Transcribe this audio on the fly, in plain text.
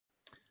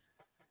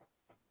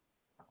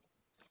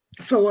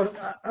So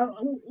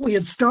we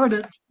had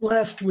started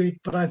last week,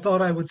 but I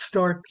thought I would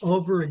start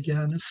over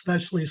again,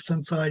 especially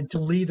since I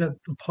deleted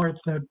the part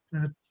that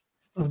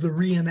of the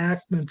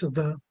reenactment of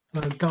the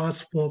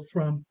gospel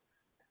from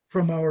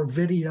our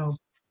video.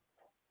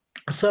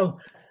 So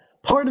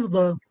part of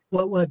the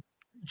what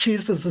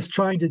Jesus is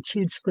trying to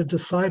teach the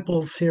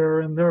disciples here,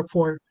 and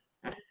therefore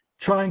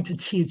trying to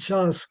teach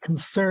us,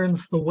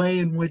 concerns the way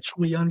in which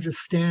we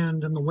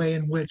understand and the way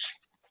in which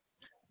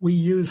we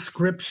use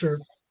Scripture.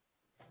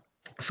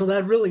 So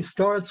that really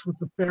starts with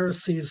the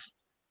Pharisees.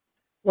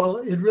 Well,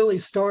 it really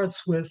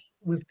starts with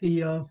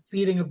the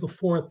feeding of the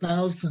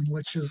 4,000,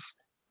 which is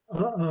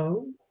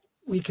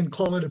we can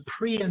call it a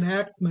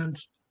pre-enactment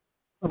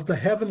of the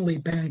heavenly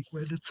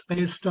banquet. It's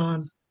based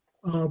on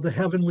the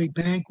heavenly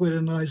banquet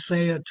in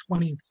Isaiah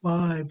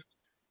 25,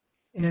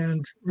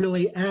 and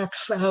really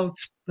acts out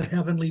the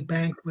heavenly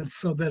banquet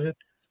so that it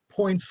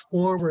points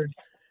forward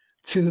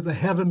to the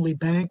heavenly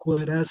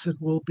banquet as it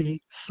will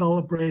be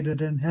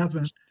celebrated in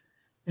heaven,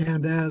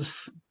 and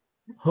as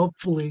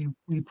hopefully,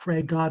 we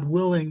pray, God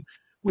willing,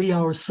 we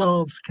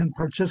ourselves can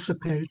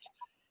participate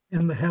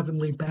in the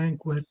heavenly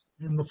banquet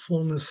in the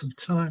fullness of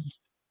time.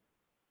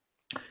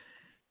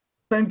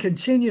 Then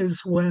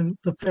continues when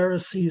the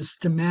Pharisees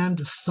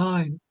demand a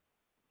sign.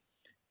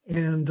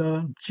 And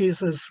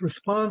Jesus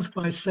responds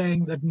by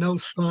saying that no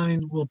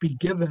sign will be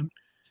given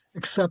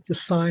except the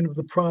sign of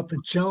the prophet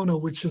Jonah,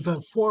 which is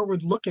a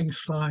forward looking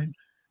sign.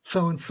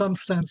 So, in some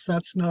sense,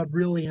 that's not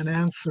really an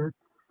answer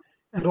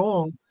at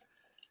all.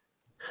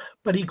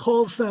 But he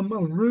calls them a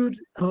rude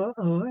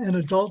and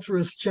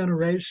adulterous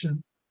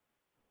generation.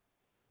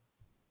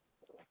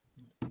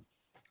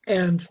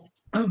 And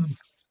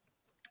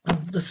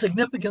the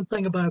significant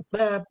thing about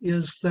that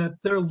is that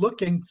they're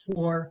looking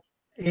for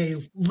a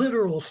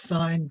literal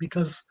sign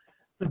because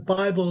the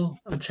Bible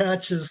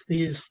attaches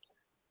these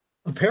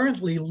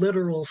apparently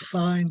literal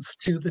signs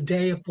to the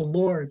day of the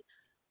Lord.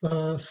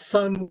 The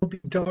sun will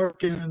be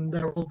darkened,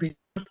 there will be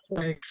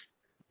earthquakes,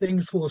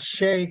 things will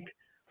shake,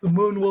 the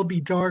moon will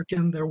be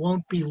darkened, there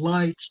won't be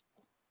light.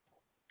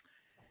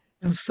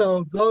 And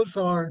so those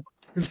are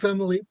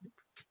presumably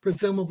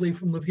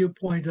from the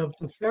viewpoint of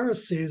the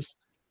Pharisees,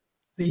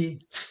 the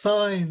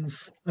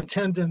signs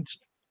attendant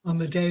on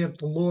the day of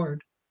the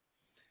Lord.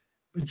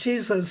 But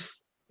Jesus,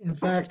 in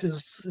fact,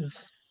 is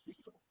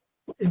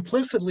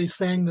implicitly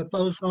saying that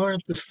those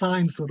aren't the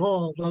signs at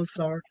all. Those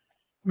are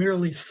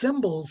merely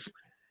symbols.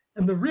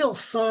 And the real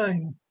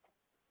sign,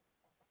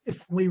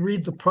 if we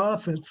read the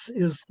prophets,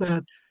 is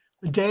that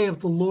the day of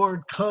the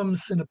Lord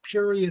comes in a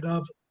period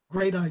of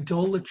great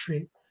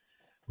idolatry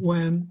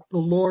when the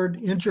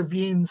Lord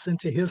intervenes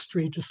into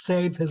history to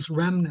save his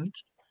remnant,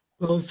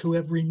 those who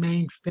have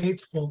remained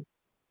faithful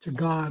to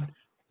God,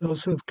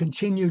 those who have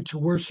continued to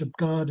worship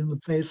God in the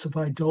face of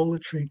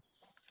idolatry.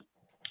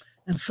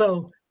 And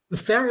so the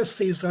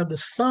Pharisees are the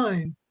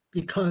sign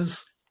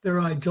because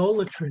they're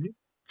idolatrous.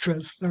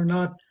 They're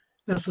not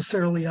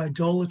necessarily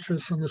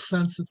idolatrous in the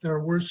sense that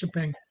they're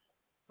worshiping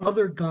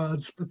other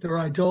gods, but they're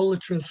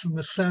idolatrous in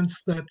the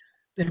sense that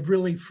they've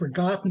really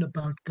forgotten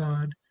about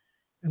God.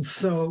 And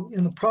so,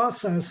 in the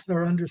process,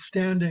 their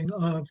understanding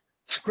of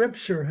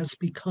Scripture has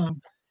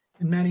become,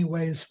 in many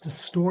ways,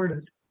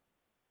 distorted.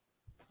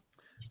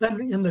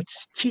 Then, in the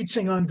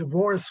teaching on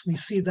divorce, we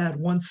see that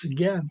once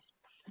again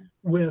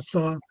with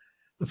the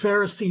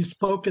Pharisees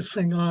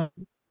focusing on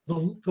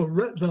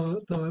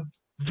the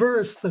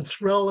verse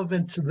that's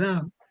relevant to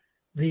them,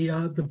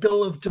 the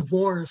bill of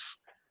divorce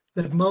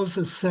that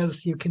Moses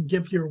says you can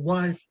give your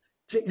wife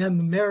to end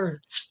the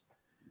marriage.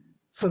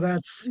 So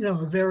that's,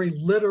 a very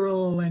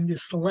literal, and you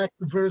select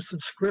the verse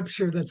of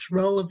scripture that's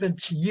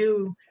relevant to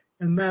you.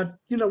 And that,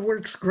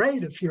 works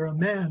great if you're a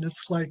man.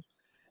 It's like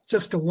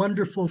just a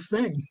wonderful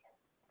thing.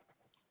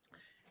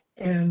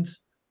 And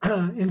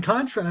in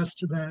contrast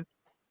to that,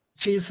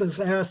 Jesus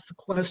asked the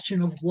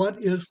question of what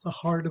is the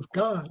heart of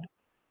God?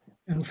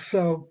 And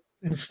so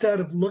instead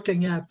of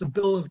looking at the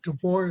bill of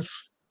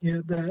divorce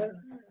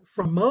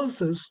from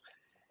Moses,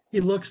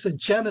 he looks at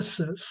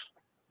Genesis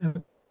and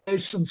the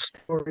creation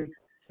story,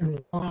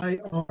 and why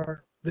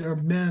are there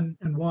men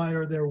and why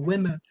are there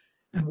women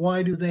and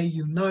why do they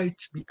unite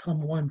to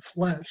become one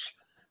flesh?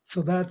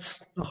 So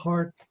that's the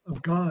heart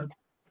of God.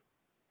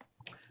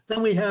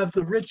 Then we have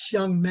the rich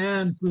young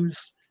man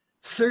who's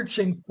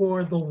searching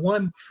for the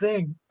one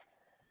thing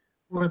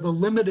or the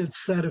limited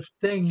set of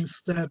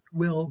things that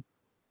will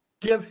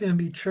give him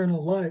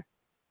eternal life.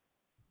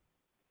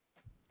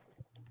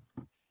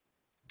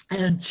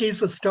 And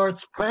Jesus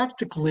starts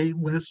practically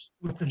with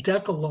the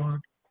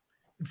Decalogue,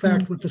 in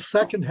fact, with the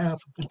second half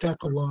of the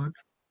Decalogue,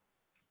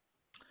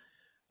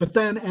 but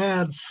then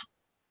adds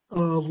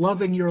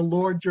loving your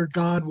Lord your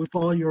God with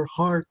all your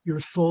heart, your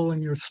soul,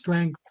 and your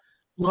strength,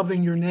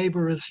 loving your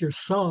neighbor as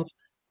yourself,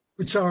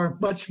 which are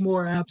much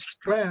more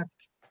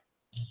abstract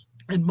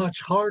and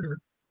much harder.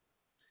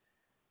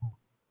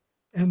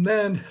 And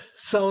then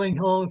selling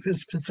all of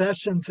his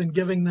possessions and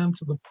giving them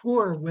to the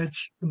poor,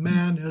 which the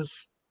man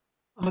is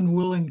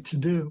unwilling to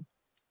do.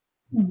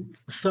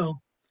 So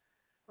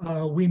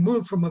we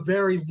move from a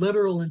very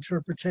literal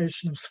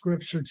interpretation of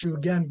Scripture to,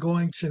 again,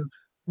 going to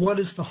what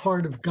is the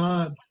heart of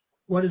God?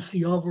 What is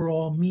the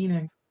overall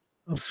meaning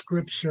of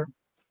Scripture?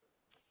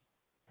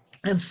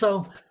 And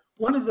so,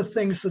 one of the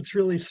things that's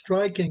really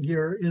striking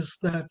here is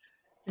that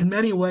in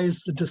many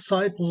ways the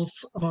disciples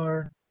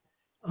are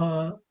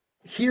uh,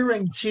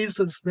 hearing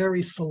Jesus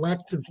very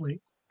selectively.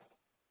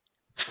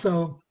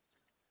 So,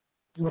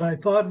 what I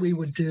thought we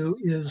would do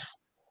is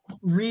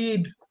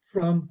read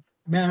from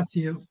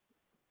Matthew,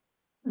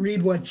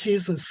 read what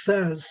Jesus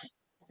says,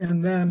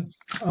 and then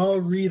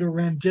I'll read a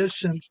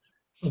rendition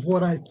of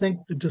what I think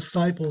the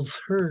disciples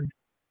heard.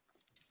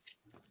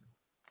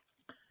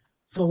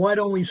 So why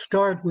don't we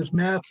start with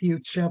Matthew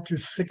chapter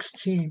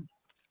 16,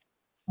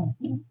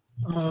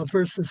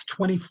 verses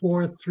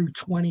 24 through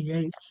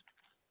 28.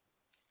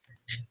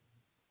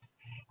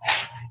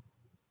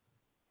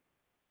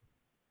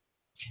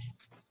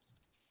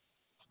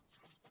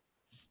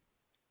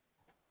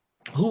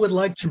 Who would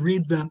like to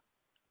read them?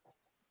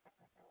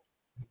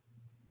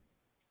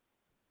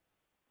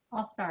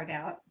 I'll start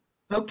out.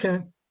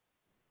 Okay.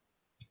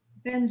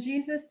 Then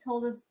Jesus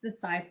told his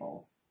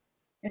disciples,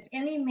 "If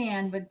any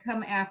man would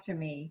come after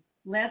me,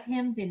 let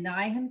him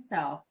deny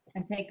himself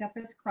and take up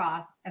his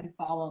cross and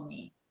follow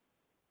me.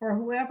 For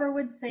whoever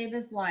would save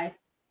his life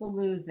will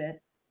lose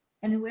it,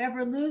 and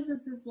whoever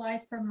loses his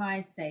life for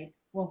my sake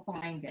will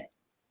find it.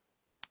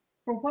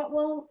 For what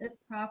will it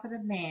profit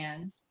a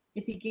man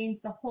if he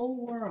gains the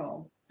whole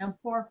world and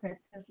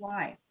forfeits his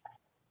life?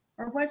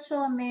 Or what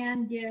shall a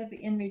man give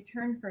in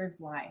return for his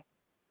life?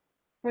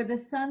 For the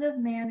Son of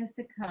Man is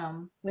to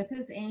come with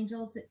his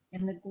angels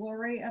in the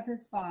glory of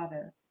his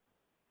Father,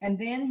 and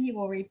then he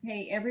will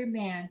repay every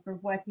man for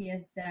what he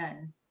has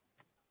done.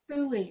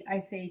 Truly, I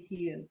say to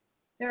you,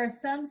 there are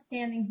some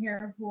standing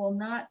here who will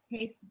not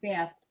taste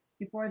death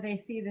before they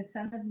see the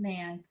Son of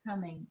Man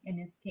coming in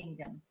his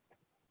kingdom."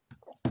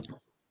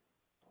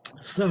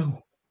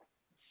 So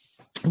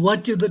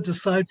what do the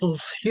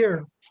disciples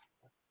hear?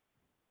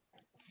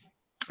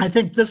 I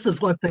think this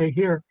is what they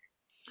hear.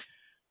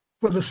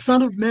 For the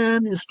Son of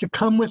Man is to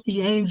come with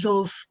the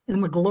angels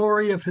in the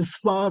glory of his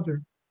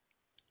Father.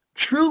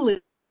 Truly, I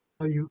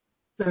tell you,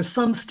 there are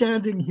some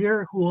standing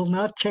here who will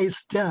not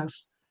taste death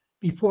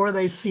before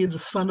they see the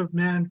Son of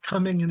Man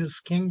coming in his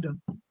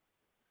kingdom.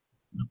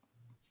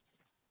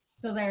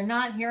 So they're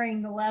not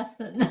hearing the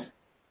lesson.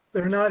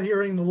 They're not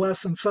hearing the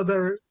lesson. So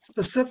they're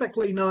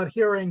specifically not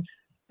hearing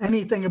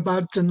anything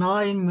about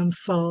denying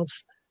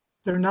themselves.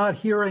 They're not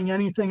hearing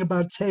anything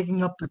about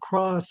taking up the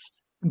cross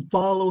and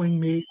following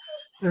me.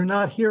 They're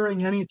not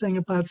hearing anything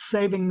about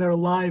saving their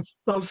life.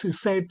 Those who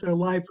save their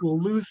life will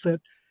lose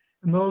it,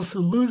 and those who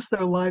lose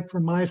their life for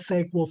my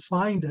sake will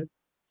find it.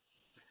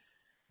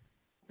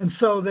 And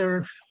so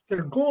their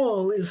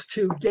goal is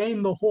to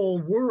gain the whole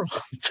world,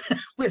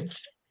 which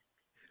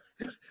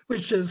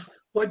which is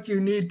what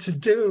you need to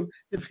do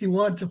if you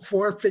want to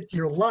forfeit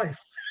your life,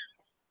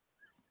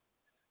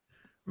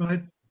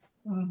 right?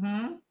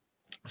 Mm-hmm.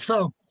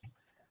 So,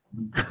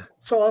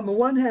 so on the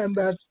one hand,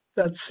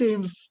 that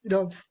seems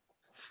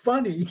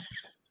funny,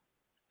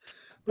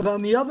 but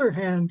on the other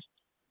hand,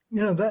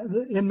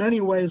 that in many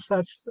ways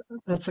that's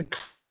a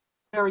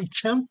very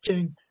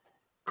tempting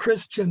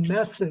Christian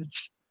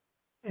message,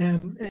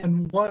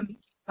 and one,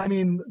 I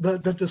mean, the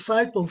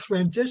disciples'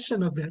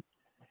 rendition of it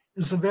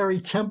is a very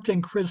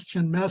tempting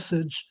Christian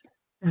message,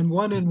 and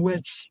one in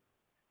which,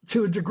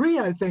 to a degree,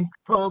 I think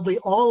probably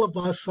all of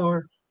us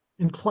are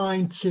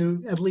inclined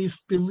to at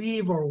least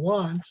believe or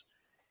want.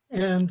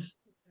 And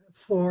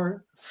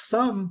for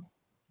some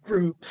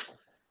groups,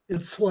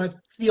 it's what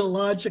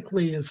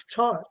theologically is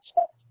taught,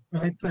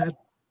 right?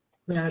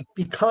 That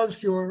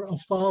because you're a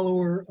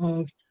follower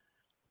of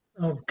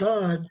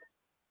God,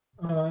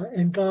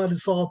 and God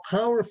is all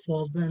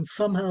powerful, then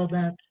somehow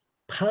that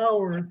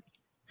power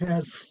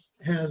has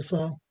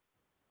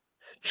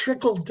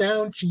trickled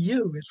down to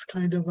you. It's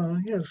kind of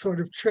a sort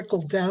of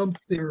trickle down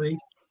theory,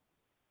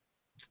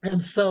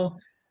 and so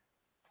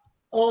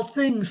all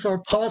things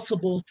are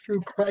possible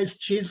through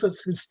Christ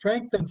Jesus who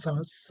strengthens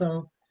us.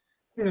 So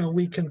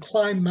we can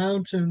climb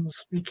mountains,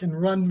 we can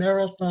run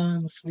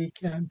marathons, we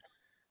can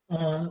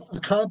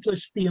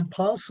accomplish the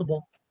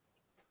impossible.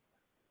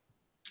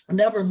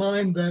 Never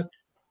mind that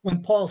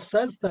when Paul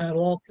says that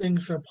all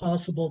things are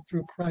possible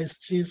through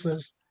Christ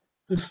Jesus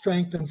who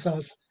strengthens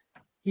us,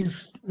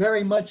 he's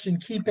very much in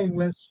keeping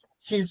with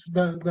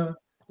the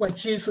what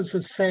Jesus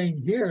is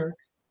saying here.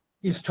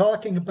 He's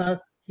talking about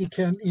he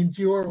can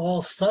endure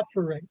all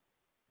suffering.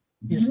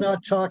 He's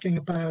not talking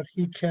about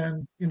he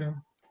can,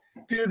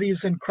 do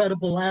these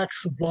incredible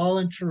acts of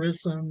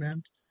voluntarism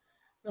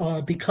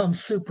and become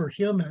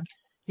superhuman.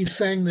 He's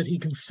saying that he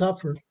can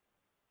suffer.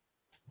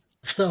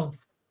 So,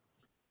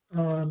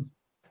 um,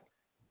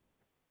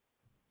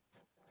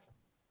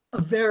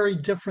 a very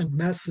different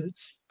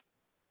message.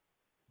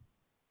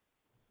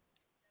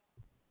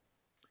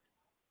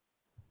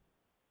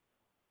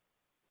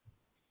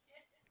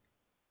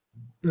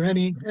 Are there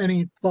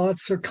any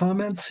thoughts or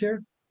comments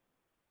here?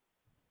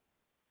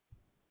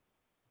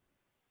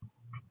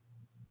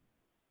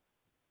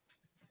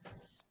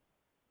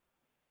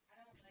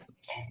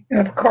 And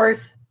of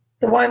course,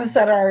 the ones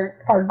that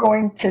are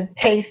going to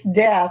taste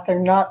death are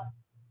not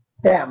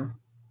them.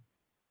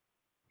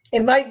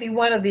 It might be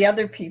one of the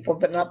other people,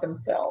 but not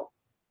themselves.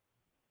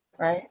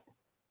 Right?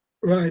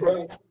 Right.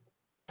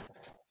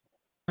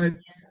 Right.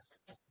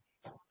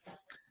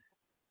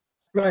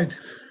 Right.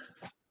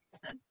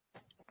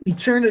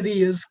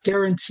 Eternity is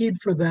guaranteed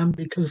for them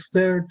because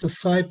they're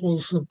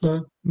disciples of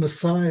the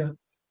Messiah.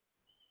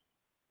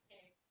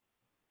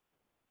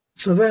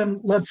 So then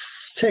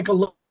let's take a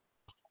look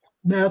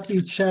at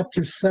Matthew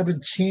chapter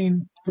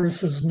 17,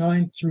 verses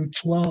 9 through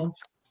 12.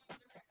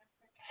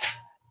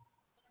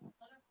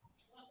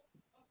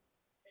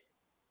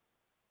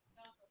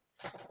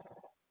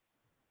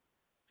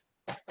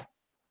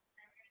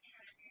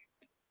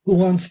 Who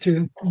wants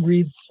to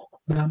read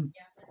them?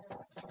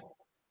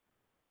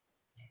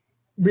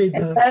 Read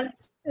And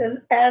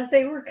the. as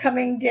they were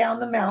coming down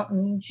the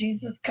mountain,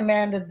 Jesus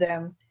commanded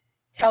them,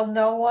 "Tell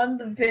no one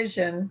the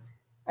vision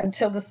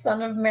until the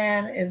Son of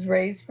Man is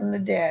raised from the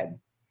dead."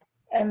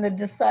 And the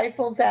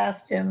disciples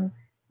asked him,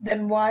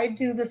 "Then why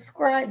do the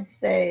scribes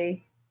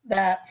say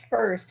that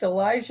first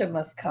Elijah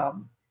must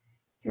come?"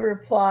 He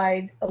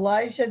replied,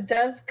 "Elijah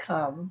does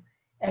come,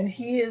 and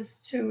he is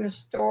to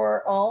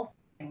restore all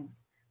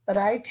things. But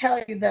I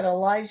tell you that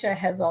Elijah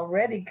has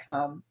already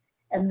come,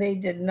 and they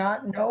did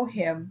not know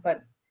him,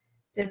 but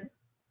did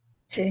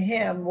to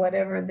him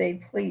whatever they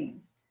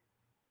pleased.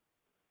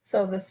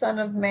 So the Son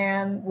of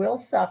Man will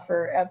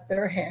suffer at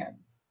their hands."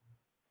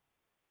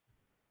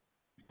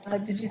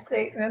 Did you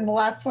say in the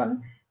last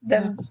one?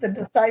 Then the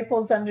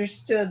disciples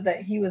understood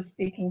that he was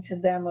speaking to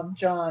them of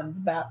John the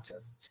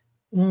Baptist.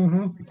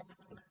 Mm-hmm.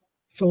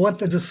 So what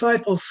the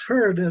disciples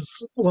heard is,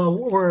 well,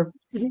 or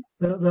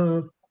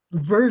the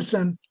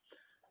version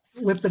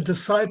with the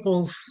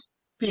disciples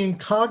being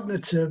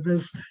cognitive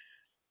is,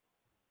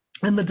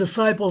 and the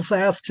disciples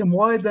asked him,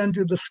 why then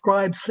do the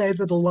scribes say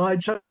that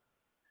Elijah,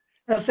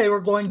 as they were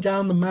going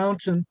down the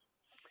mountain,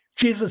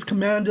 Jesus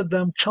commanded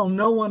them, tell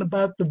no one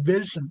about the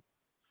vision.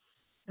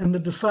 And the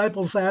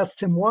disciples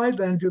asked him, why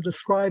then do the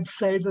scribes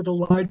say that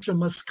Elijah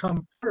must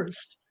come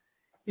first?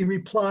 He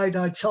replied,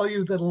 I tell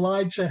you that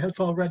Elijah has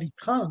already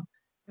come,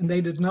 and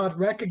they did not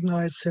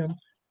recognize him,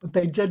 but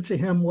they did to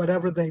him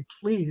whatever they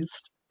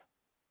pleased.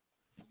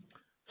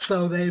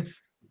 So they've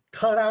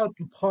cut out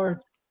the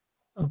part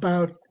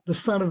about the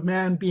Son of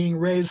Man being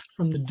raised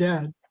from the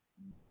dead.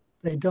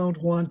 They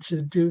don't want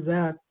to do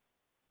that.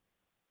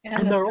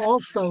 And they're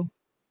also,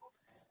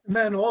 and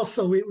then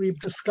also we've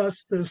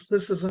discussed this.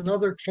 This is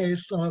another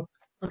case of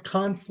a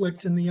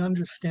conflict in the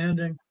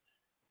understanding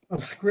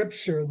of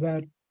Scripture,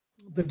 that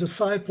the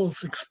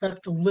disciples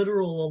expect a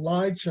literal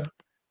Elijah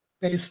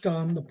based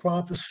on the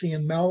prophecy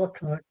in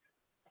Malachi.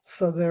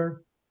 So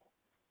they're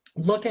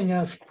looking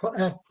at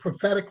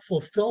prophetic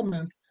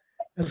fulfillment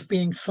as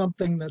being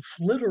something that's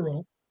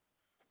literal.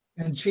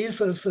 And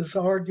Jesus is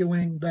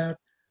arguing that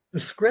the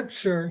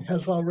scripture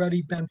has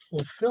already been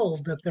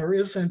fulfilled, that there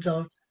isn't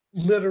a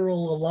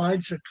literal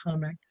Elijah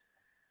coming,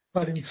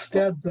 but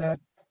instead that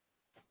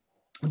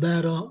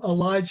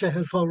Elijah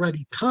has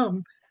already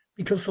come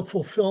because the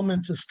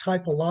fulfillment is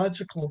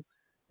typological,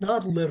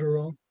 not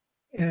literal.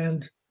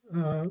 And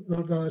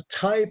the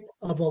type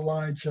of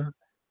Elijah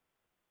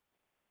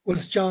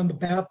was John the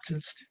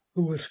Baptist,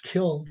 who was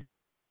killed.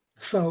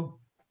 So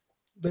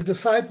the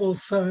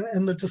disciples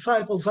and the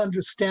disciples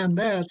understand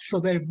that, so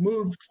they've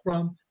moved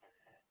from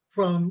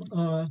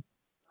a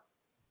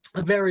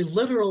very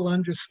literal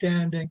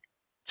understanding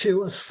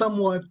to a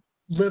somewhat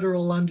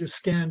literal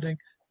understanding.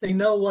 They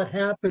know what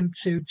happened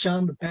to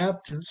John the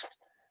Baptist.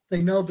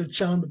 They know that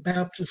John the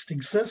Baptist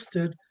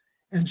existed,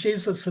 and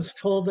Jesus has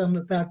told them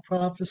that that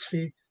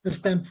prophecy has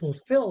been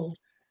fulfilled,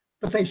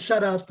 but they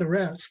shut out the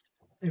rest.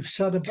 They've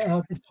shut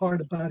out the part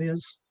about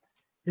his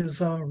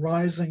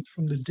rising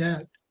from the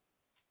dead.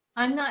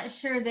 I'm not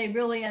sure they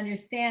really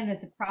understand that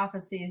the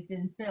prophecy has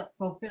been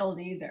fulfilled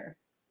either.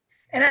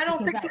 And I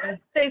don't think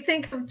they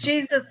think of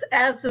Jesus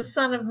as the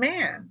Son of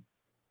Man,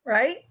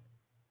 right?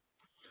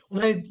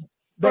 Well,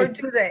 or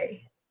do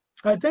they?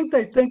 I think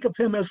they think of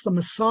him as the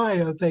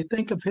Messiah. They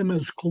think of him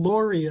as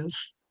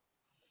glorious,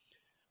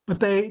 but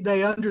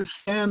they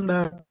understand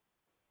that.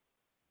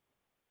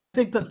 I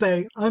think that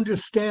they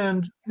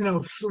understand.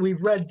 So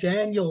we've read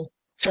Daniel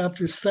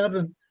chapter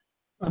 7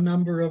 a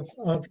number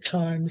of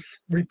times,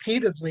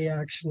 repeatedly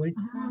actually.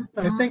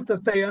 I think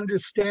that they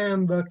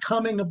understand the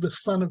coming of the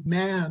Son of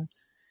Man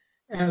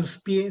as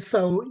being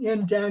so.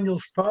 In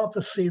Daniel's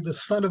prophecy, the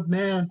Son of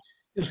Man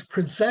is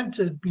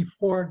presented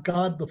before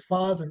God the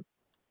Father.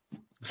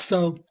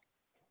 So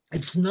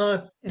it's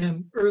not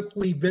an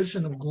earthly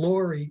vision of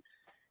glory.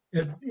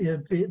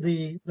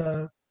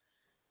 The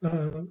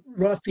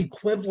rough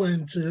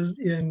equivalent is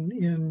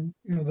in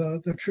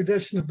the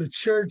tradition of the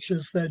church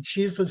is that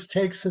Jesus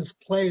takes his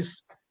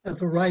place at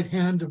the right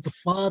hand of the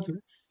Father.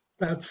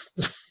 That's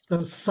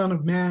the Son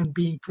of Man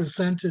being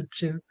presented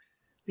to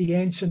the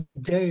Ancient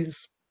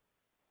Days.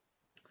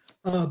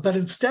 But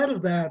instead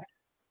of that,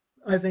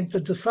 I think the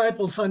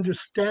disciples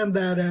understand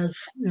that as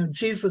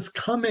Jesus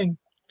coming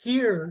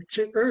here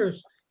to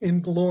earth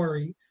in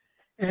glory,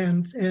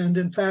 And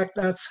in fact,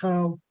 that's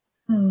how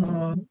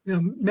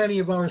many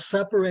of our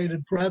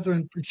separated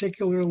brethren,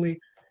 particularly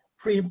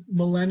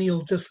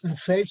premillennial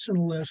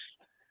dispensationalists,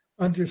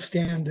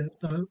 understand it.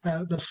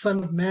 The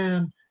Son of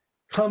Man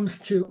comes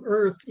to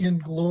earth in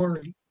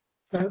glory.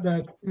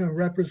 That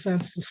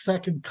represents the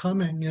second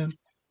coming in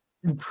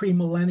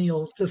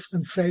premillennial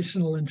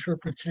dispensational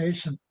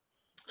interpretation.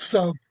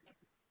 So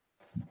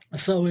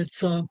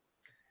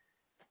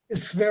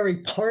it's very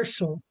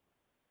partial.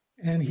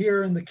 And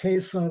here, in the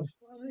case of,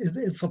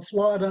 it's a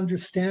flawed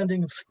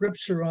understanding of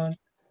Scripture on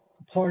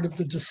the part of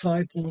the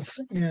disciples,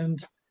 and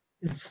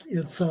it's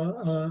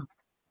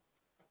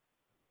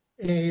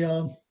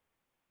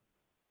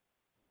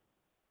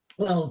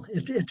well,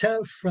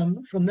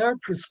 from their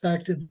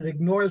perspective, it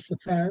ignores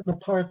the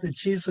part that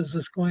Jesus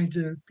is going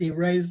to be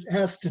raised,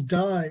 has to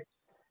die,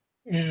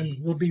 and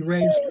will be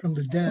raised from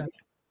the dead.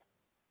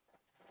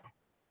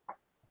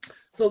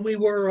 So we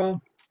were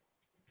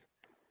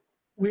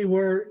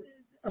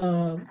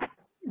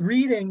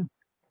reading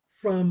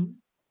from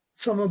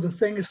some of the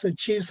things that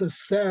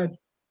Jesus said,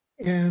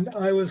 and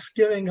I was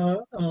giving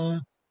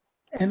an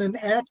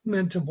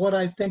enactment of what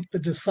I think the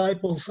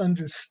disciples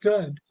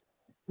understood,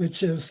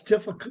 which is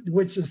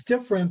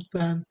different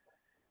than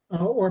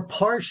or a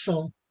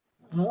partial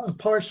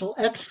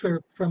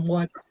excerpt from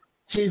what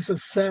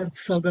Jesus said,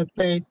 so that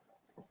they,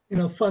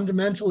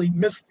 fundamentally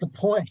missed the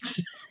point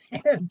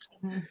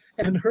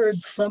and heard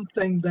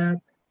something that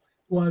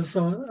was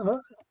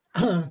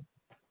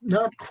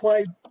not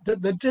quite,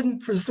 that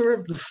didn't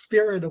preserve the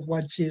spirit of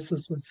what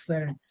Jesus was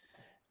saying.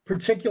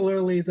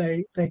 Particularly,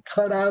 they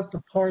cut out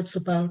the parts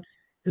about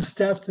his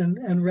death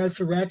and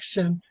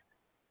resurrection,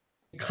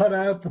 cut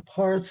out the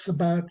parts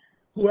about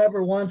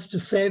whoever wants to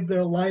save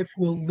their life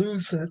will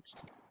lose it.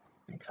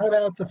 They cut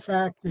out the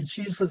fact that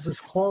Jesus is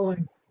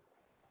calling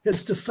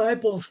his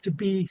disciples to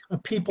be a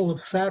people of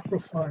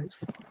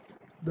sacrifice,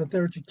 that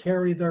they're to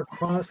carry their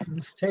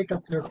crosses, take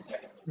up their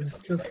crosses,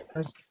 just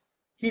as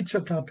he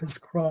took up his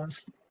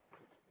cross.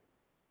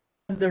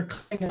 And they're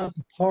cutting out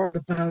the part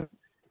about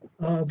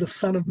the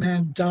Son of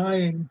Man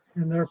dying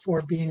and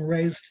therefore being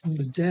raised from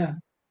the dead.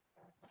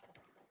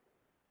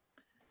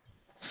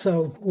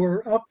 So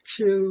we're up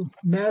to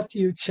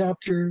Matthew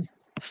chapter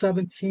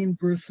 17,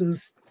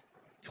 verses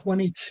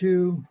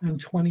 22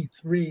 and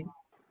 23.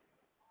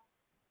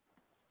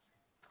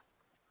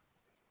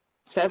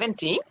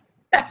 17?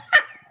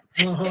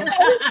 Uh-huh.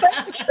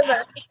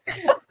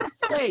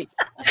 Wait,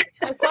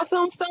 I saw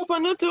some stuff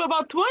on YouTube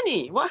about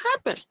 20. What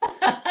happened?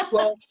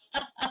 Well,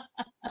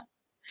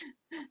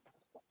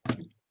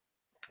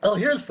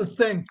 here's the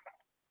thing.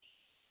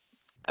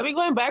 Are we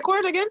going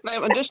backward again?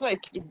 I'm just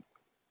like...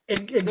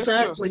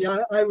 Exactly.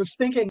 I was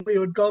thinking we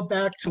would go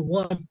back to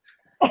one,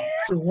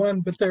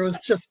 but there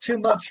was just too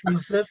much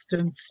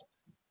resistance.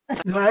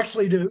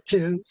 Actually,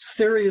 to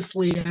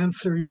seriously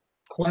answer your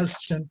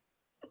question,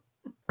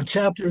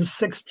 chapters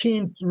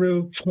 16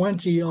 through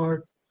 20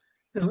 are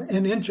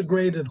an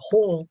integrated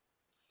whole.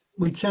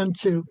 We tend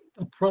to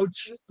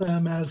approach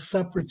them as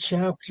separate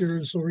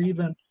chapters or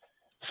even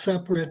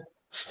separate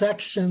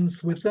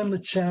sections within the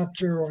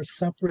chapter or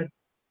separate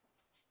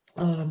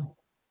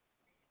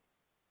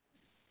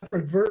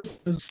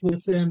verses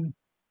within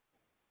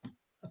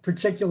a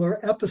particular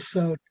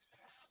episode,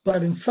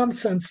 but in some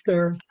sense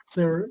they're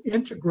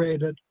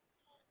integrated.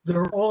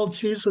 They're all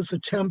Jesus'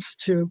 attempts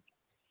to,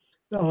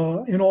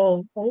 in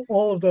all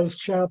of those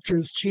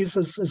chapters,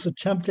 Jesus is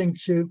attempting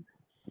to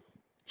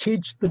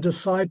teach the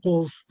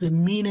disciples the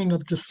meaning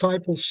of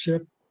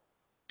discipleship,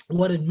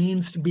 what it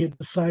means to be a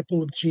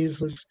disciple of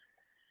Jesus.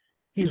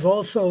 He's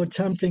also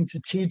attempting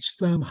to teach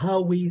them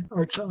how we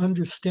are to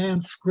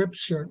understand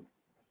Scripture.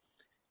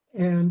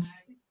 And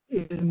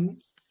in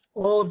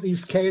all of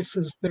these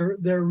cases, they're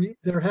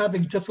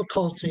having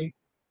difficulty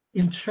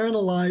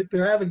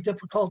they're having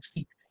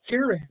difficulty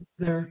hearing.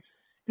 They're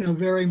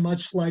very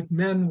much like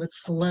men with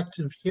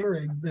selective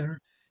hearing.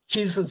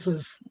 Jesus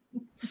is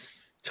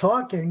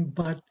talking,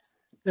 but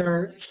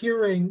they're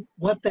hearing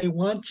what they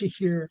want to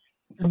hear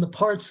and the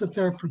parts that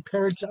they're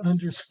prepared to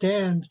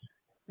understand,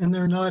 and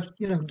they're not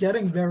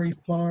getting very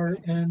far,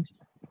 and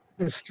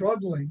they're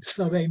struggling.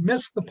 So they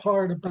miss the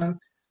part about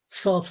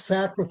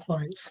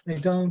self-sacrifice. They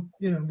don't,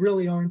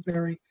 really aren't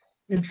very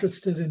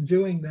interested in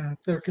doing that.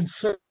 They're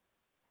concerned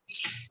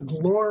with the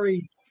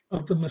glory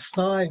of the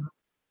Messiah,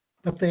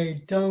 but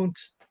they don't,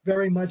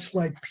 very much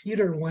like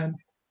Peter when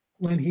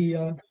he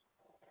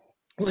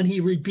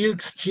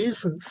rebukes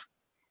Jesus.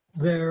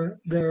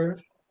 They're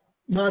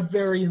not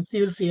very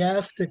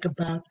enthusiastic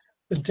about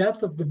the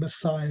death of the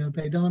Messiah.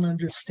 They don't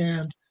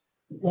understand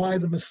why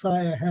the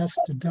Messiah has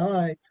to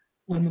die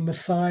when the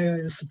Messiah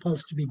is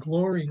supposed to be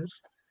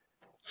glorious.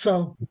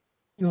 So,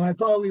 I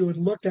thought we would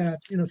look at,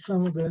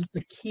 some of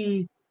the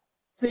key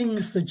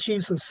things that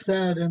Jesus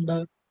said and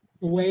the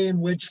way in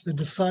which the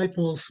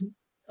disciples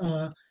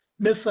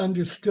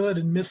misunderstood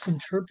and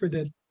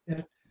misinterpreted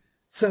it.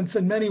 Since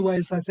in many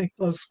ways, I think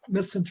those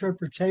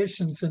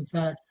misinterpretations, in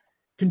fact,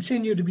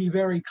 continue to be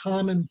very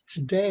common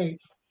today,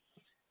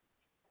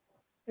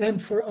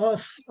 and for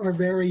us are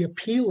very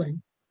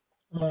appealing.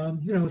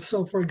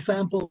 So for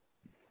example,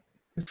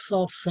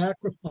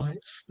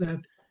 self-sacrifice, that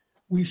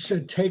we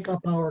should take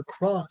up our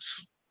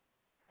cross.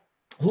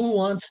 Who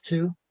wants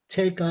to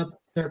take up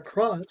their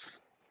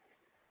cross?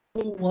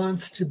 Who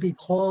wants to be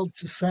called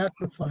to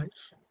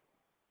sacrifice?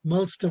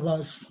 Most of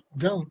us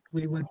don't.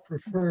 We would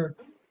prefer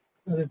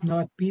that it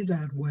not be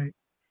that way.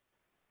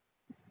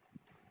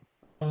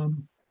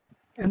 And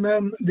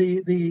then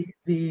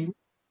the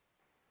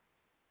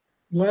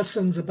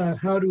lessons about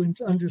how to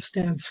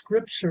understand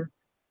Scripture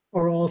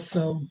are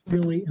also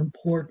really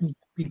important,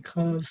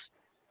 because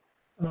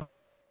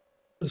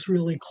is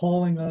really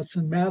calling us,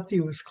 and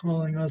Matthew is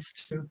calling us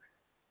to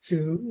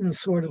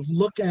sort of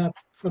look at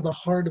for the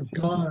heart of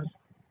God,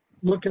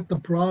 look at the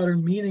broader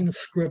meaning of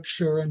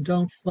Scripture, and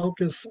don't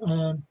focus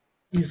on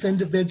these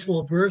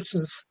individual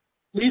verses,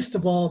 least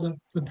of all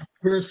the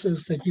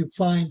verses that you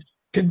find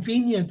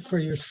convenient for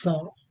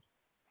yourself.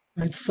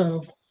 Right?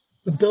 So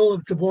the bill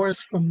of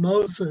divorce from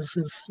Moses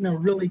is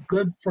really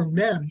good for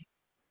men.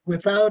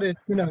 Without it,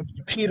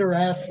 Peter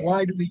asks,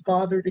 why do we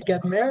bother to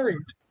get married?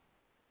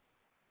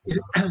 If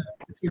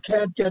you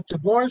can't get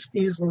divorced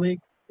easily,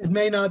 it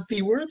may not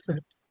be worth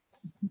it.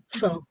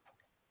 So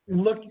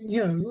look,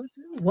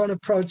 one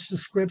approach to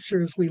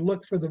Scripture is we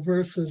look for the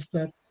verses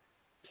that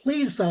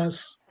please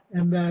us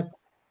and that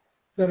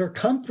are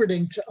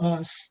comforting to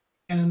us,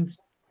 and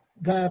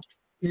that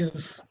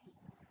is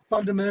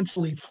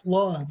fundamentally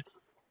flawed.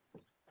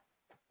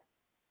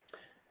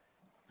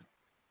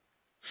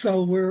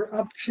 So we're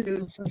up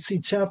to, let's see,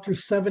 chapter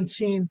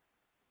 17,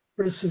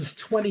 verses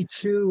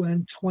 22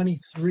 and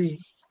 23.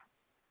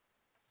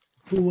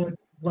 Who would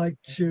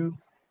like to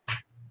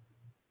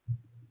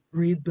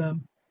read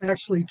them?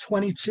 Actually,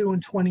 22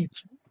 and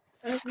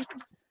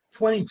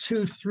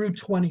 22 through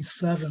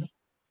 27.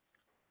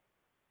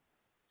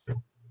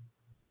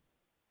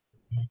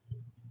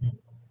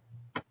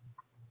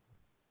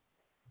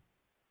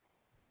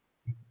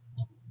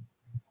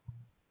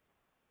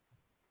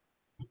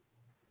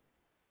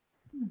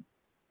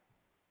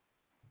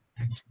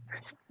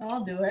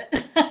 I'll do it.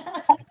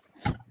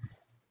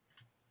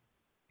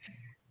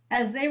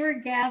 As they were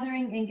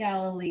gathering in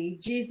Galilee,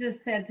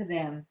 Jesus said to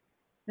them,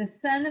 "The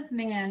Son of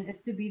Man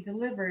is to be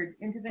delivered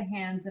into the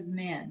hands of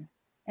men,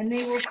 and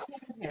they will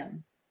kill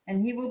him,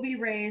 and he will be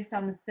raised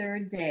on the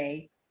third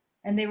day."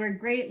 And they were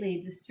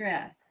greatly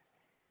distressed.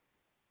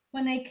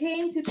 When they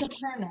came to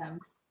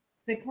Capernaum,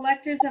 the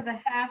collectors of the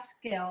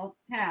half-scale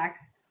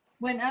tax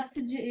went up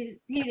to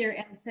Peter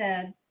and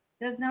said,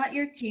 "Does not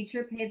your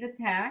teacher pay the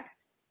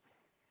tax?"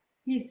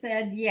 He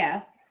said,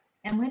 "Yes."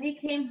 And when he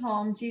came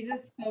home,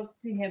 Jesus spoke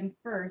to him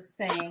first,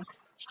 saying,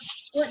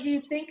 "What do you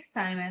think,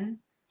 Simon?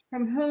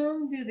 From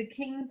whom do the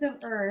kings of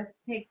earth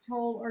take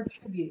toll or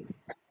tribute?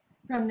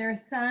 From their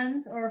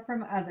sons or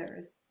from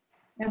others?"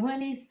 And when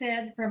he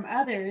said, "From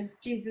others,"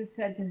 Jesus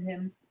said to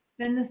him,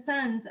 "Then the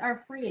sons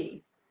are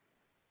free.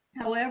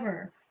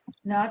 However,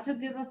 not to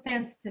give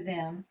offense to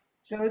them,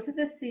 go to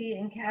the sea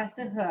and cast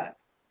a hook,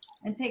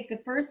 and take the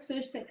first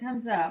fish that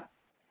comes up.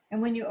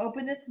 And when you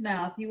open its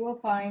mouth, you will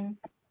find,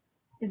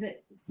 is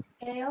it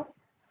scale?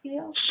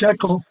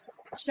 Shekel.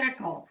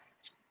 Shekel.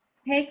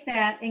 Take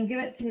that and give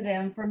it to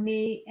them for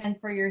me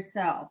and for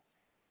yourself."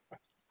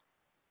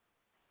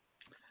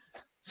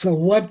 So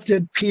what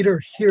did Peter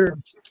hear,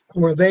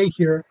 or they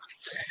hear?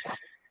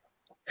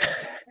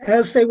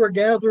 As they were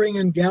gathering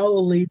in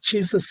Galilee,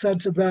 Jesus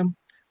said to them,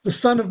 "The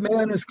Son of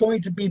Man is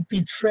going to be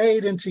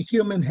betrayed into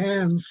human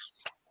hands,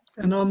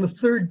 and on the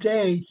third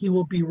day he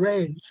will be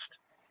raised."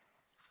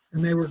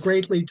 And they were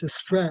greatly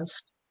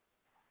distressed.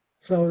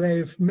 So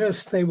they've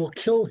missed, they will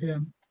kill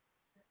him.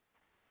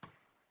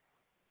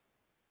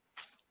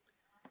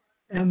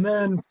 And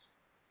then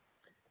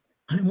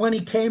when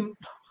he came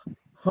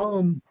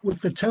home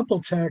with the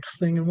temple tax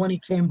thing, and when he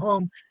came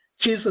home,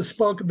 Jesus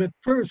spoke of it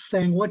first,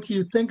 saying, "What do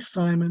you think,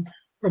 Simon?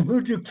 From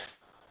who do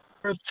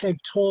earth take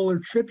toll or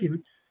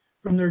tribute?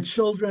 From their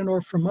children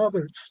or from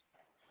others?"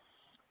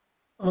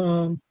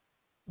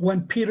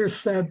 When Peter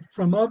said,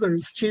 "From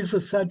others,"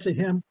 Jesus said to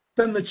him,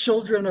 "Then the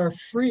children are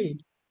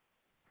free."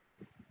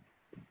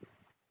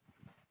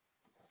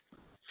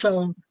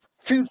 So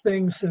two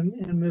things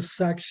in this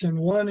section.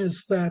 One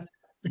is that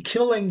the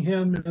killing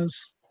him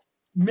is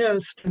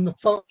missed, and the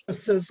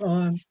focus is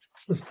on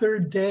the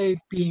third day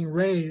being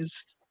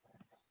raised.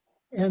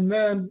 And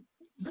then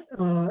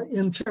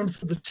in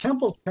terms of the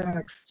temple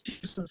tax,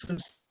 Jesus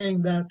is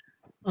saying that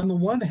on the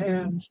one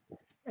hand,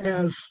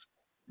 as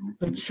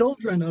the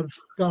children of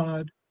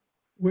God,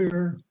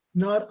 we're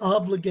not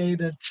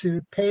obligated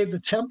to pay the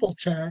temple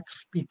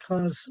tax,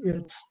 because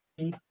it's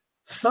the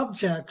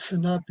subjects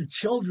and not the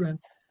children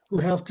who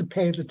have to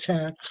pay the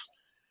tax.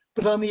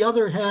 But on the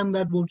other hand,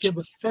 that will give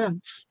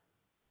offense,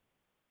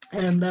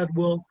 and that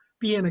will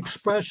be an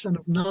expression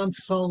of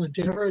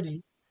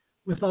non-solidarity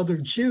with other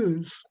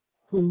Jews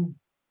who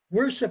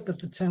worship at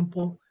the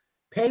temple,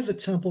 pay the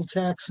temple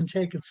tax, and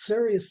take it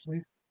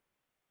seriously.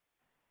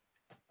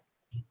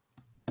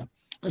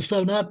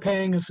 So not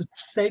paying is a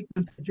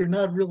statement that you're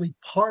not really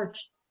part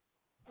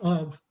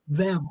of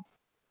them,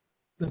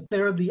 that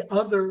they're the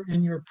other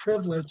and you're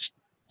privileged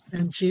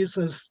And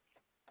Jesus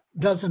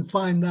doesn't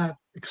find that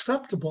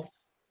acceptable,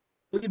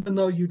 even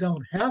though you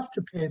don't have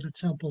to pay the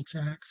temple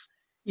tax,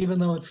 even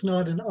though it's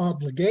not an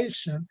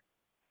obligation,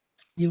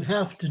 you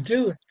have to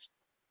do it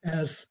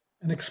as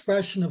an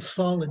expression of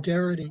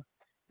solidarity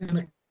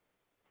and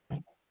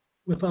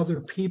with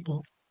other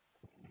people.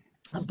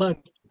 But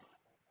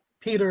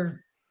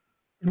Peter,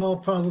 in all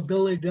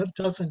probability,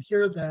 doesn't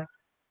hear that.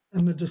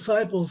 And the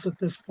disciples at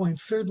this point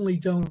certainly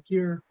don't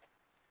hear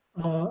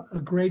a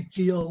great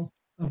deal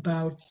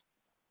about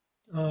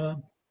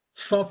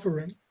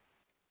suffering.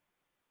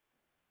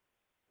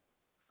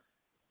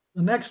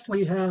 The next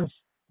we have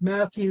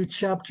Matthew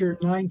chapter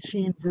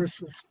 19,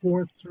 verses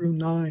 4 through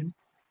 9.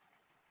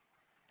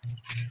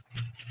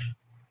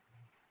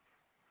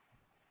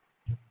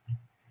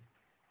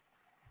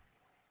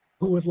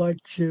 Who would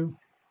like to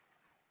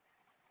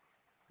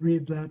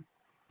read that?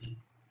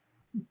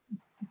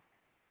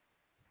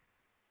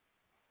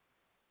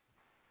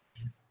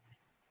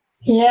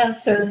 He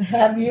answered,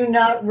 "Have you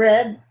not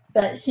read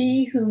that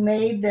he who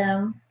made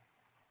them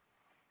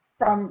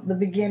from the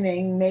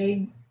beginning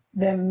made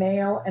them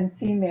male and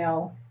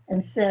female,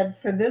 and said,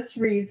 for this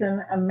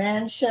reason a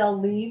man shall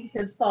leave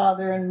his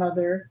father and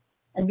mother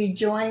and be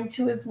joined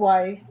to his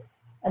wife,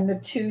 and the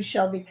two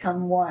shall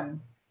become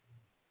one.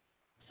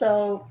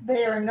 So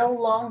they are no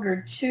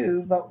longer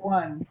two, but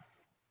one.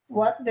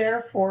 What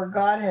therefore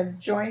God has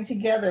joined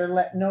together,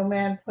 let no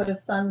man put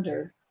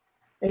asunder."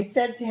 They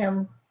said to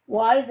him,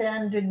 "Why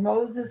then did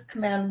Moses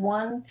command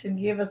one to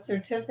give a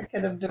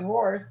certificate of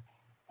divorce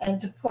and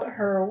to put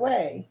her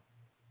away?"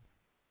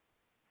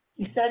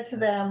 He said to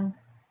them,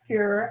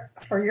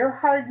 "For your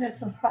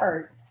hardness of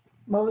heart,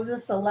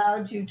 Moses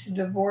allowed you to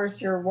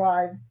divorce your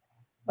wives,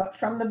 but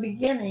from the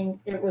beginning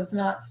it was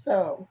not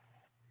so.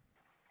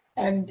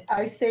 And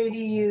I say to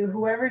you,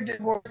 whoever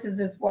divorces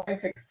his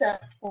wife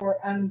except for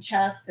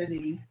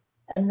unchastity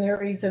and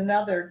marries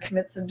another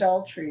commits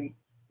adultery,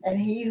 and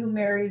he who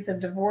marries a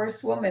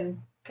divorced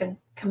woman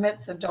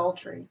commits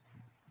adultery."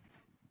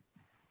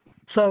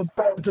 So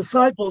the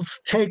disciples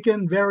take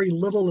in very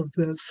little of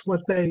this.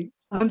 What they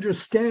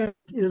understand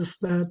is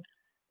that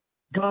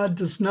God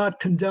does not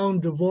condone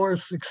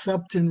divorce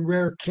except in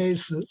rare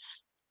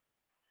cases,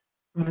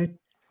 right?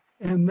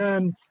 And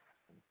then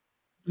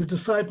the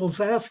disciples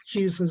ask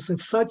Jesus,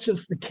 if such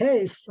is the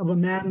case of a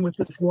man with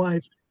his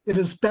wife, it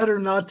is better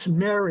not to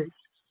marry.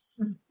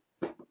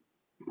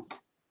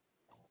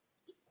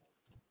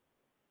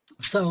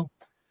 So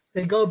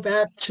they go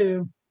back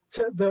to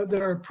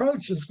their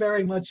approach is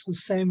very much the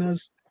same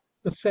as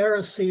the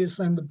Pharisees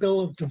and the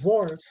bill of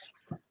divorce.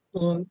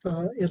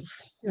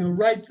 It's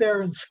right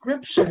there in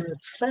Scripture.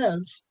 It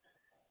says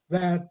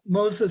that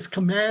Moses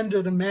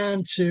commanded a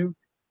man to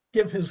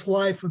give his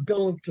wife a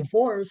bill of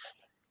divorce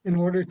in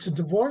order to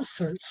divorce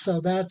her.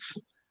 So that's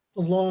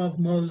the law of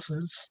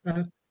Moses.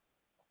 That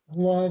the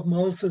law of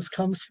Moses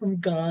comes from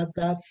God.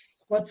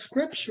 That's what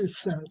Scripture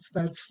says.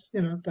 That's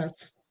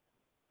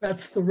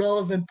the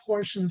relevant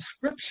portion of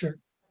Scripture.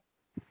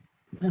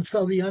 And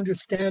so the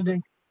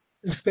understanding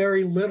is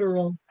very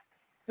literal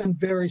and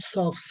very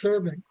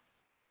self-serving.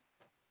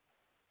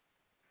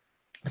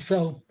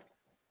 So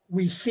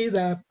we see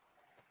that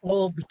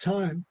all the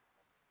time,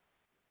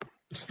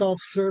 the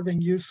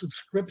self-serving use of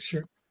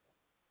Scripture.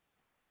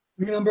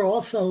 Remember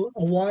also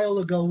a while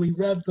ago we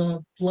read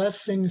the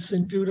blessings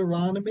in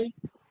Deuteronomy,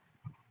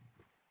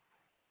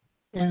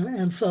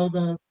 and so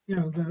the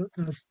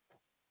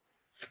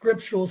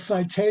scriptural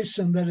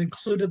citation that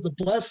included the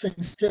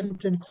blessings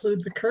didn't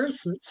include the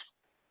curses.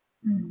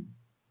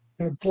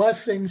 There are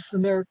blessings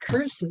and there are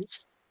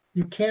curses.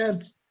 You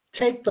can't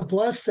take the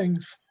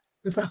blessings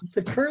without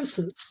the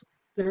curses.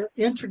 They're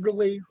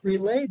integrally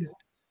related.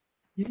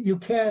 You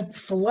can't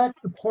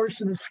select the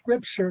portion of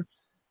scripture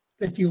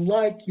that you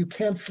like. You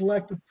can't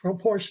select the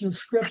proportion of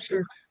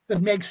scripture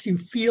that makes you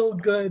feel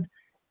good.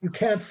 You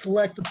can't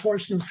select the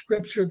portion of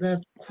scripture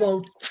that,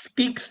 quote,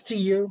 speaks to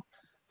you,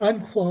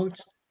 unquote.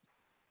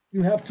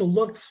 You have to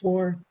look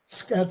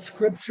at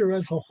scripture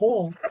as a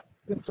whole.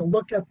 You have to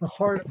look at the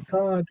heart of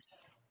God.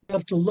 You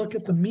have to look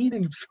at the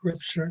meaning of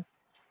scripture.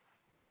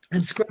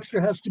 And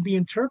scripture has to be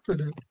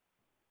interpreted.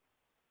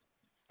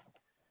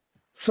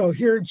 So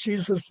here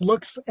Jesus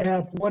looks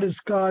at what is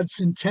God's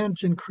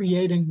intent in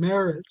creating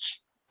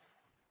marriage.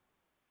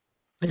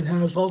 It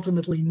has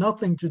ultimately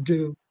nothing to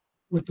do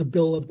with the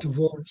bill of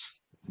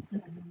divorce.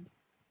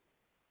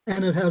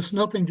 And it has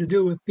nothing to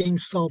do with being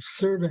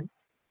self-serving.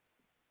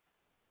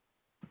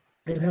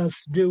 It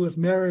has to do with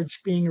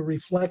marriage being a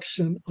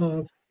reflection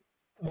of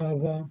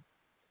the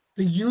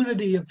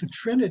unity of the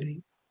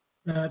Trinity,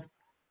 that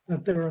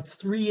there are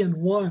three in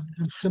one,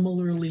 and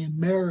similarly in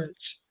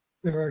marriage,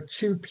 there are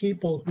two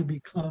people who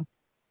become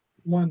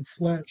one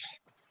flesh.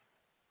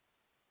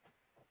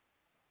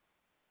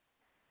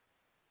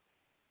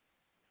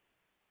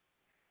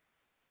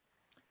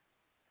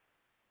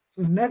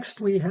 So next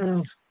we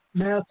have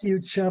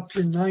Matthew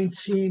chapter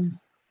 19,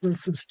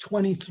 verses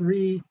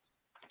 23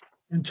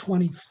 and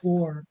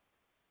 24.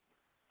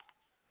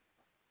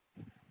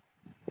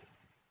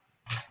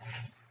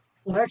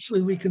 Well,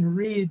 actually, we can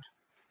read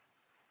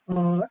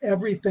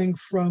everything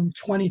from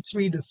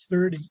 23 to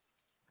 30.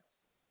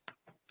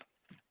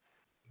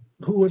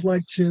 Who would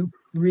like to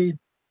read?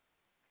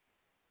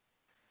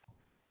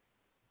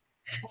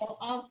 Well,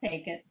 I'll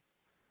take it.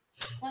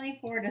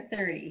 24 to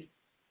 30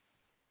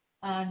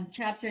 on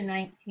chapter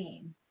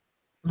 19.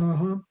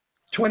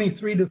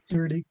 23 to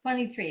 30.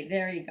 23,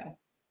 there you go.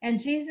 And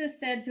Jesus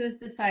said to his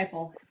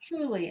disciples,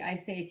 "Truly, I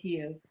say to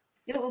you,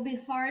 it will be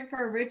hard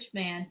for a rich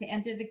man to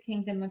enter the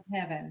kingdom of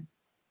heaven.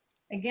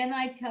 Again,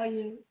 I tell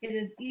you, it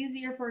is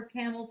easier for a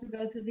camel to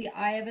go through the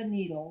eye of a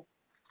needle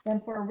than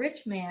for a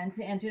rich man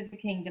to enter the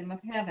kingdom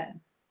of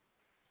heaven,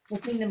 the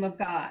kingdom of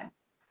God."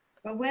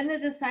 But when the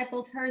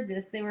disciples heard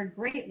this, they were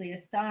greatly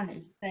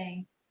astonished,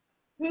 saying,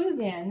 "Who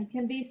then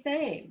can be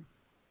saved?"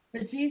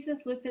 But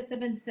Jesus looked at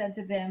them and said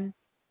to them,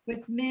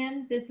 "With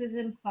men this is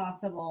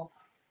impossible,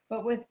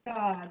 but with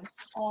God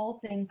all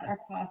things are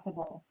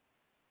possible."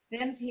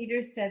 Then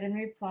Peter said in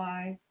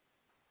reply,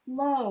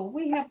 "Lo,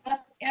 we have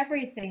left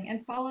everything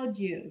and followed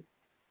you.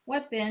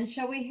 What then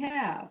shall we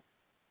have?"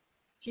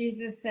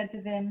 Jesus said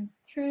to them,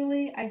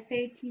 "Truly I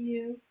say to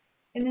you,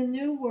 in the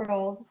new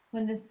world,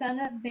 when the Son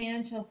of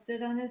Man shall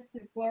sit on his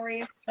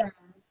glorious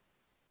throne,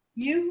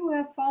 you who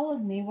have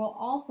followed me will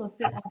also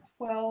sit on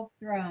 12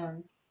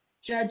 thrones,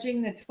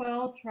 judging the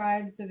 12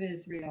 tribes of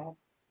Israel.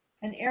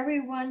 And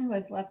everyone who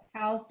has left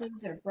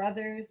houses or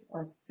brothers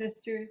or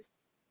sisters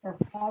or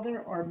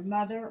father or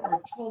mother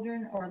or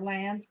children or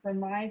lands for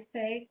my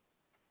sake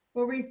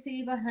will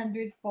receive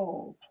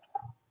 100-fold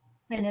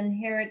and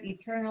inherit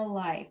eternal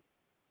life.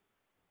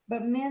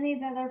 But many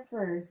that are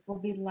first will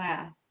be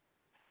last,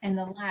 and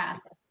the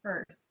last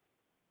first."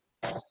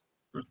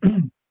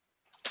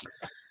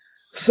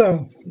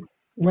 So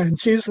when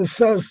Jesus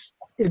says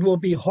it will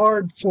be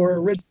hard for a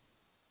rich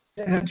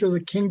to enter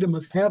the kingdom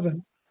of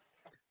heaven,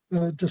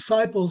 the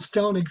disciples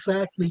don't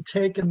exactly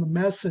take in the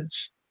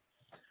message.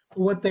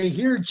 What they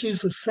hear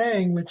Jesus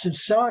saying, which is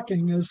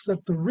shocking, is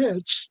that the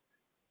rich,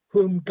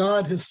 whom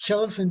God has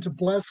chosen to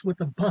bless with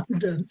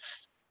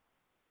abundance,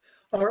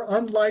 are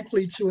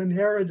unlikely to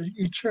inherit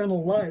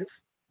eternal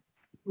life,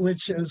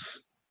 which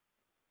is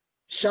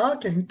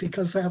shocking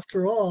because,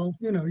 after all,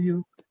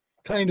 you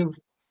kind of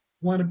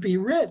want to be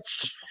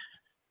rich,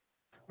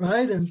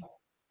 right? And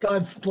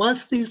God's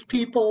blessed these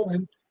people,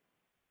 and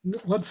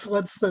what's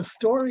the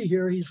story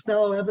here? He's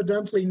now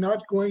evidently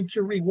not going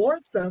to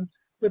reward them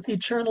with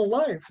eternal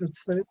life.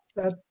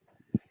 That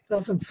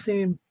doesn't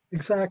seem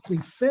exactly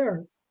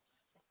fair.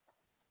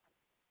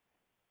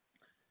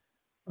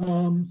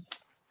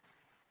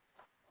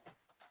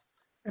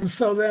 And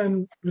so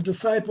then the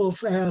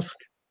disciples ask,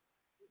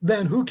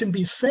 then who can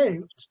be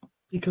saved?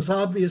 Because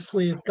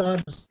obviously, if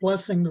God is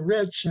blessing the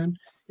rich and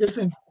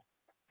isn't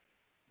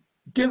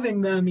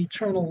giving them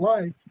eternal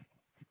life,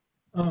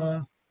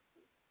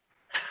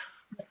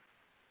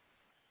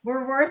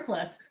 We're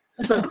worthless.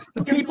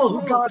 the people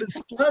who God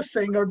is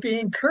blessing are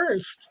being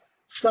cursed.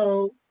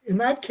 So in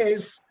that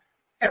case,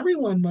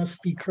 everyone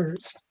must be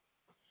cursed.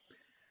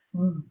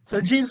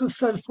 So Jesus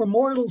says, for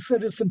mortals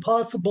it is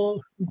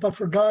impossible, but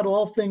for God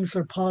all things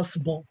are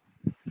possible.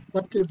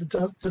 What did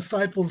the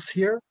disciples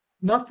hear?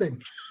 Nothing.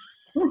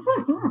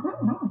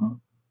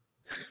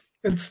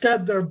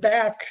 Instead, they're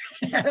back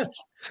at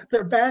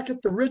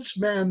the rich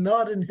man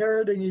not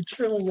inheriting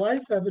eternal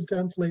life,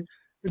 evidently,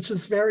 which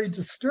is very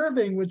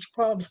disturbing, which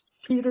prompts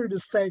Peter to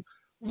say,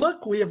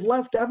 "Look, we have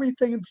left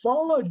everything and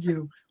followed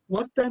you.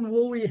 What then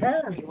will we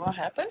have? Wait, what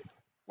happened?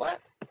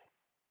 What?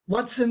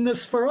 What's in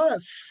this for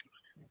us?"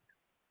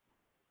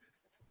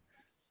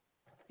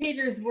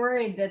 Peter's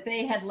worried that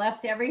they had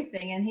left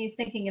everything, and he's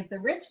thinking, if the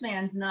rich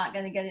man's not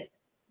going to get it,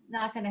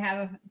 not going to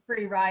have a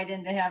free ride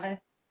into heaven,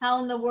 how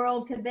in the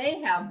world could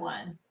they have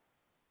one?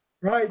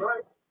 Right.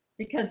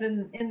 Because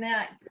in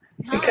that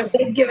time, Because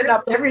they've given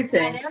up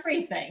everything. had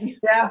everything.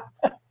 Yeah.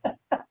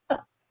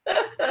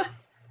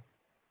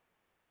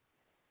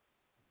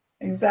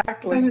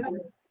 Exactly.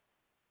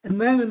 And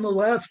then in the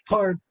last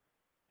part,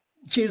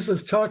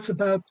 Jesus talks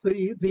about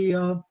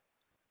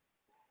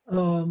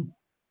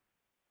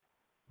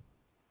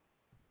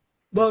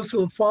those who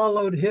have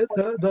followed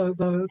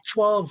the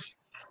 12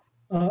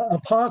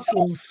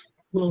 apostles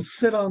will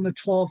sit on the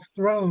 12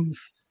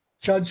 thrones,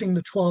 judging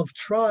the 12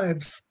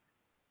 tribes.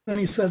 And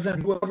he says that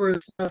whoever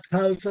has left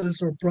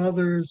houses or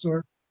brothers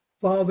or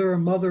father or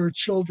mother or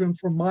children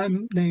for my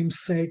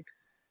name's sake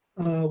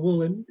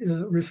will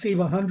receive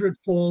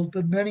 100-fold,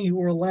 but many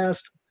who are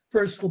last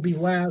first will be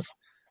last,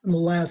 and the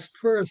last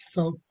first.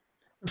 So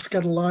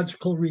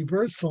eschatological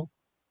reversal.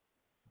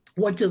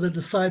 What do the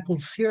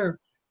disciples hear?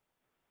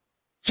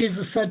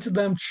 Jesus said to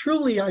them,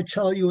 "Truly I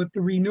tell you, at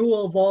the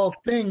renewal of all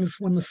things,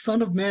 when the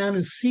Son of Man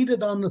is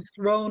seated on the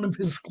throne of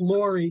his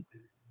glory,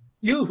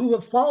 you who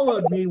have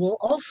followed me will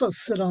also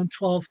sit on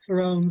 12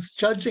 thrones,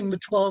 judging the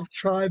 12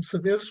 tribes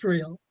of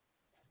Israel."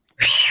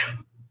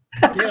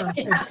 Yeah,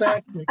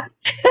 exactly.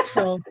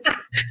 So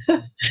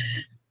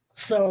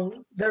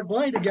they're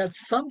going to get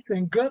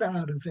something good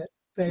out of it.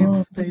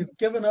 They've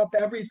given up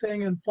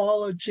everything and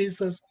followed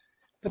Jesus,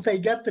 but they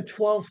get the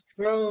 12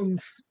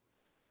 thrones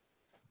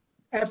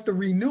at the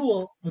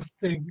renewal of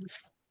things.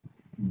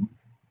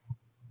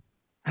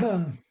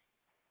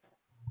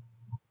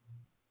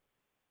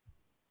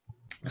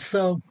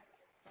 So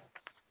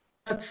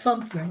that's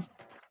something.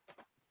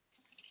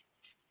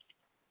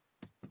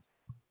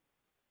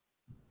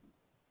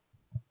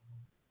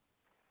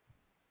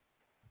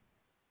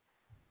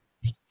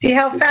 See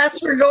how fast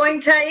we're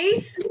going,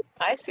 Thais?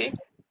 I see.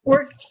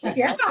 We're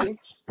yeah, I see.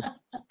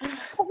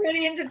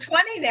 already into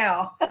 20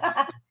 now.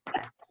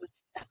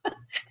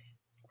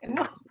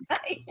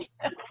 Right.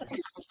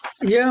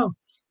 Yeah,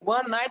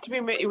 One night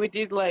we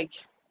did like,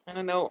 I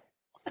don't know,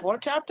 4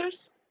 chapters.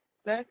 Is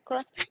that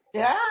correct?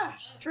 Yeah,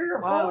 3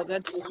 or 4. Wow,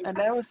 I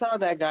never saw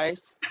that,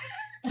 guys.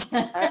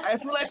 I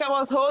feel like I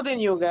was holding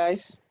you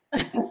guys,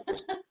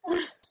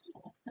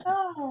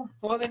 Oh,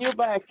 holding you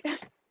back.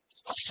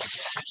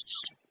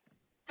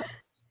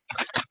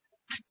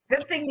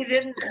 good thing you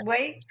didn't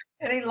wait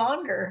any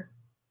longer.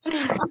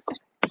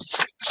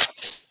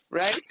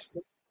 Right?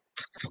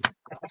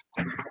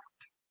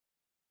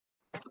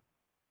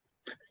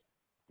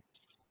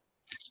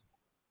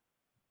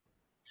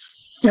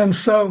 and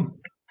so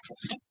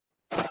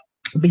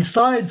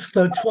besides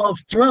the 12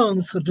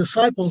 thrones, the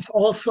disciples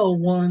also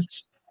want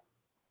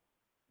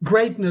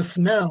greatness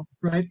now,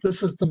 right?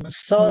 This is the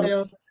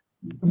Messiah.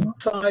 The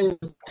Messiah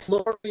is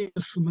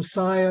glorious. The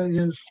Messiah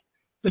is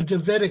the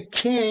Davidic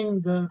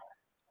king. The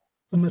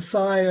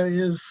Messiah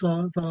is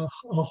a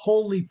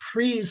holy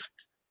priest.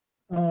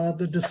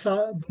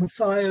 The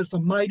Messiah is a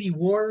mighty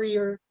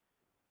warrior.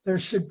 There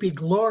should be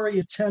glory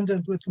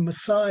attendant with the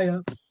Messiah.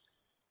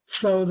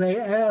 So they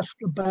ask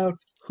about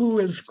who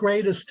is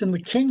greatest in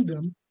the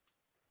kingdom,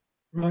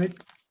 right?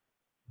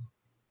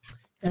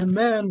 And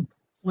then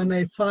when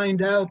they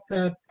find out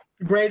that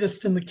the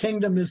greatest in the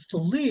kingdom is the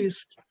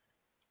least,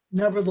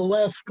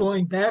 nevertheless,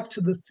 going back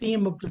to the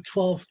theme of the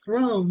 12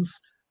 thrones,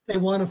 they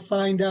want to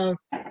find out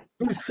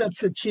who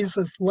sits at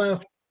Jesus'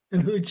 left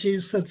and who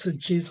sits at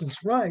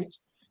Jesus' right.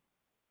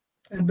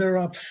 And they're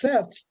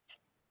upset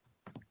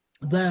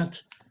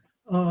that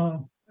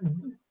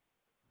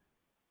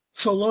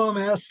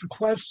Salome asked the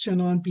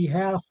question on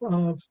behalf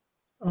of,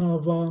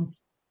 um,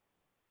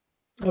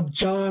 of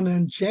John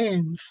and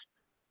James,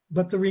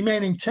 but the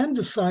remaining 10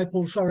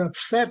 disciples are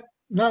upset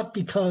not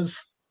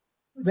because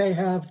they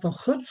have the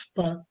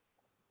chutzpah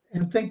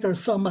and think they're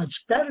so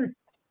much better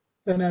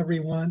than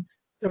everyone.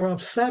 They're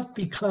upset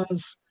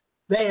because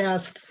they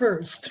asked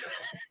first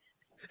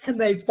and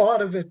they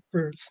thought of it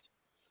first.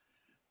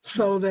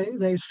 So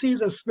they see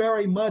this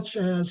very much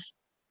as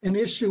an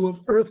issue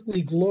of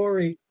earthly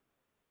glory,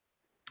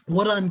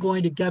 what I'm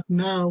going to get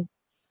now,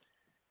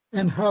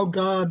 and how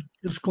God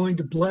is going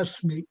to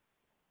bless me.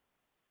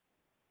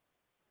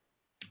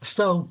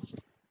 So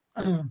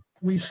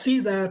we see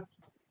that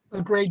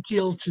a great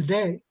deal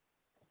today.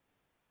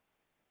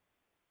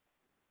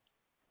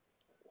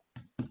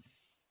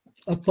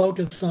 A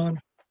focus on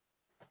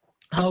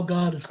how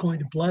God is going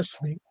to bless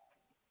me.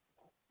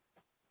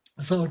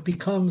 So it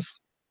becomes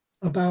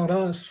about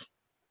us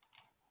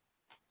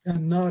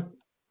and not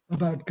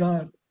about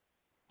God.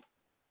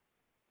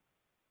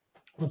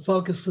 The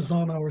focus is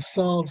on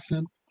ourselves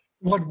and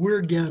what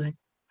we're getting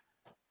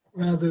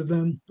rather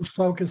than the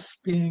focus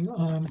being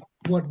on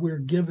what we're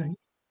giving.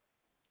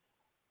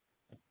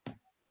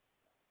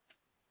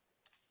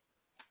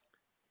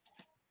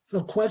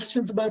 So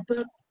questions about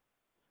that?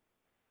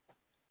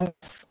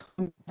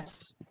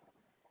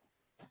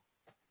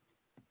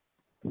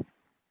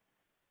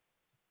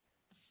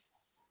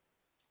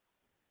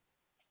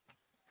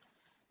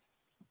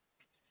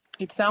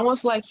 It's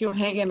almost like you're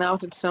hanging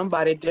out with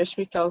somebody just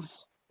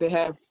because they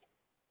have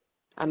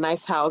a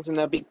nice house and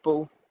a big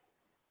pool.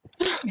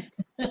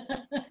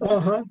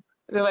 Uh-huh.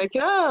 They're like,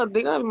 oh,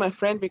 they're gonna be my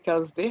friend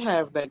because they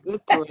have that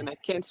good pool and I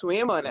can't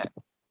swim on it.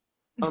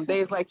 On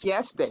days like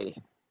yesterday,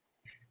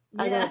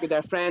 I'm gonna be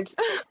their friend.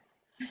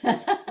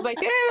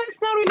 Like, yeah,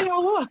 it's not really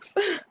how it works.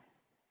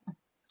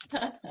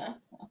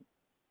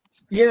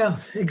 Yeah,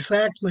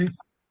 exactly.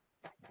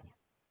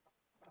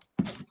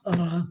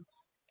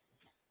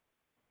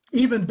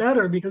 Even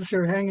better because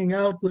you're hanging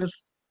out with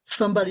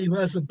somebody who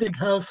has a big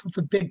house with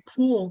a big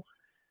pool.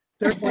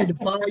 They're going to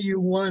buy you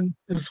one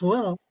as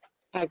well.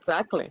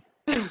 Exactly.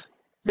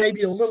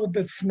 Maybe a little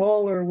bit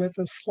smaller with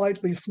a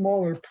slightly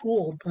smaller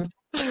pool,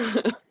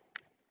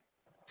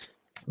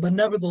 but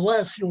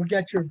nevertheless, you'll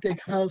get your big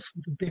house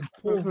with a big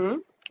pool.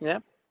 Mm-hmm.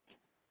 Yep.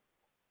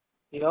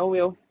 You all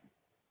will.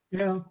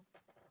 Yeah.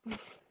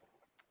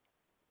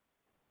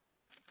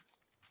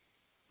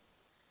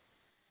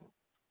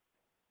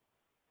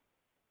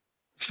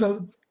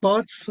 So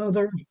thoughts,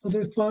 other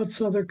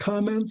thoughts, other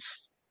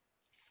comments?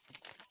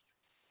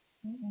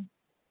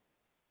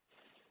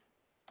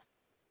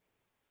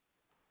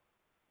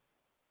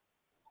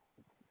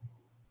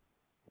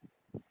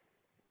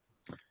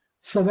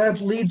 So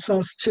that leads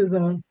us to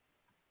the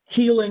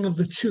healing of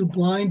the two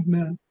blind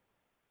men.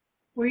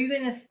 Were you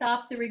going to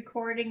stop the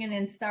recording and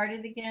then start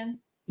it again?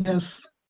 Yes.